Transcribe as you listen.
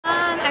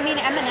I mean,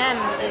 Eminem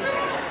is,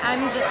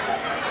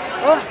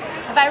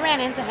 if I ran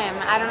into him,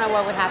 I don't know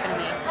what would happen to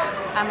me.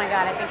 Oh my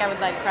God, I think I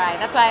would like cry.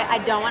 That's why I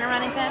don't want to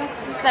run into him,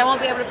 because I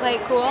won't be able to play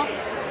it cool.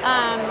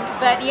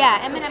 But yeah,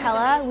 Eminem.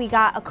 Coachella, we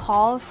got a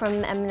call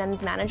from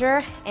Eminem's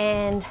manager,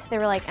 and they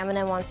were like,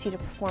 Eminem wants you to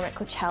perform at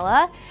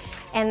Coachella.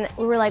 And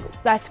we were like,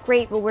 that's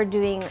great, but we're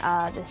doing the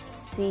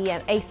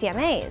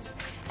ACMAs.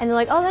 And they're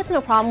like, oh, that's no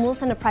problem, we'll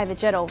send a private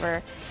jet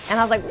over. And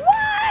I was like,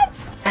 what?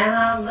 And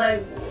I was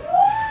like, what?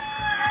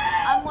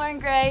 I'm Lauren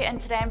Gray, and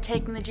today I'm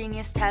taking the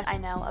Genius test I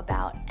know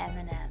about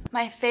Eminem.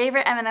 My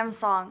favorite Eminem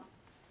song,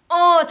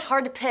 oh, it's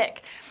hard to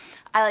pick.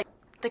 I like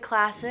the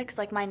classics,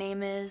 like My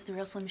Name Is, The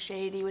Real Slim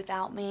Shady,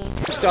 Without Me.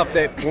 Stuff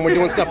that, when we're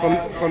doing stuff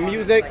from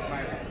music,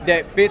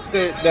 that fits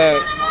it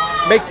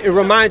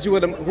reminds you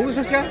of who is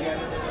this guy?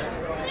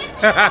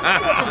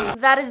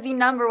 That is the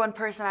 #1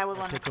 person I would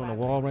want to Check on the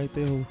wall right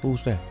there.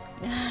 Who's that?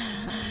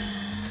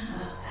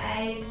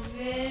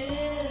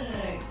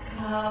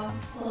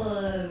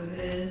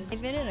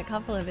 I've been in a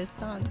couple of his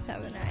songs,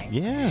 haven't I?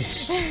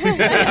 Yes.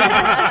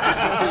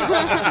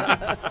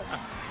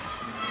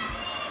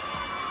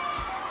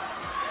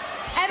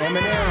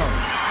 Eminem.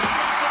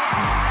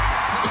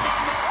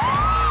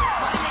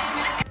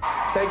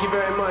 Thank you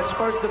very much.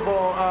 First of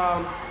all,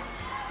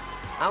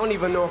 I don't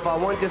even know if I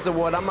want this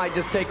award. I might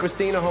just take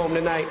Christina home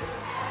tonight.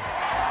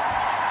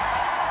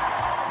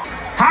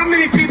 How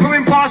many people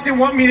in Boston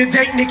want me to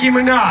date Nicki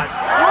Minaj?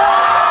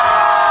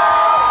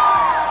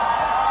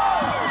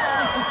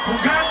 Well,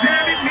 God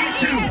damn it, me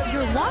too.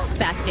 You're lost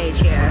backstage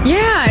here.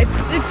 Yeah,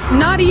 it's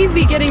not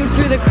easy getting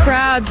through the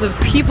crowds of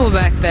people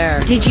back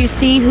there. Did you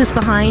see who's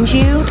behind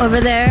you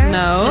over there?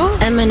 No. It's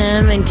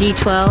Eminem and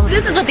D12.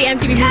 This is what the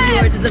MTV Movie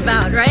Awards is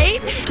about,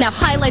 right? Now,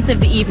 highlights of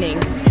the evening.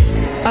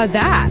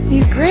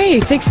 He's great. He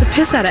takes the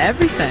piss out of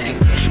everything.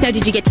 Now,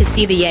 did you get to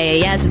see the Yeah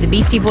Yeah Yeahs with the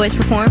Beastie Boys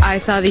perform? I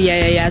saw the Yeah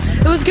Yeah Yeahs.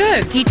 It was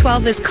good.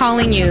 D12 is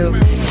calling you.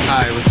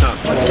 Hi, what's up?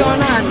 What's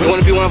going on? You want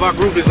to be one of our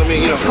groupies? I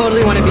mean, you know. I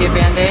totally want to be a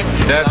Band-Aid.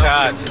 That's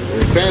hot.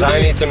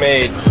 I need some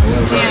aid.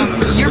 Damn,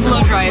 your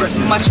blow dry is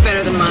much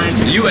better than mine.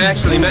 You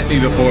actually met me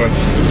before.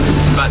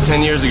 About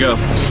 10 years ago.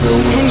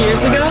 10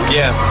 years ago?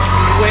 Yeah.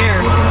 Where?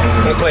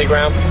 On the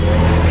playground.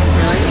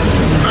 Really?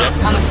 Yep.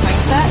 On the swing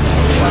set?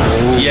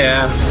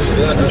 Yeah.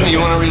 You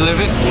want to relive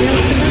it? You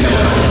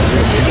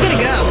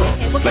gotta go.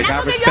 Like,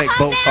 I respect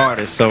both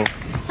artists, so.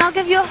 I'll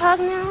give you a hug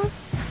now.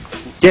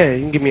 Yeah,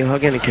 you can give me a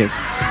hug and a kiss.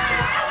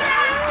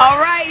 All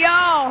right,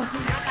 y'all.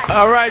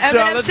 All right,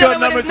 y'all, let's do a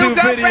 #2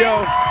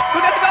 video.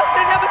 We're gonna go to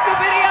the #2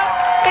 video.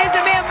 Here's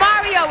the man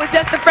Mario with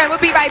Just a Friend. We'll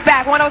be right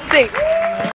back. 106.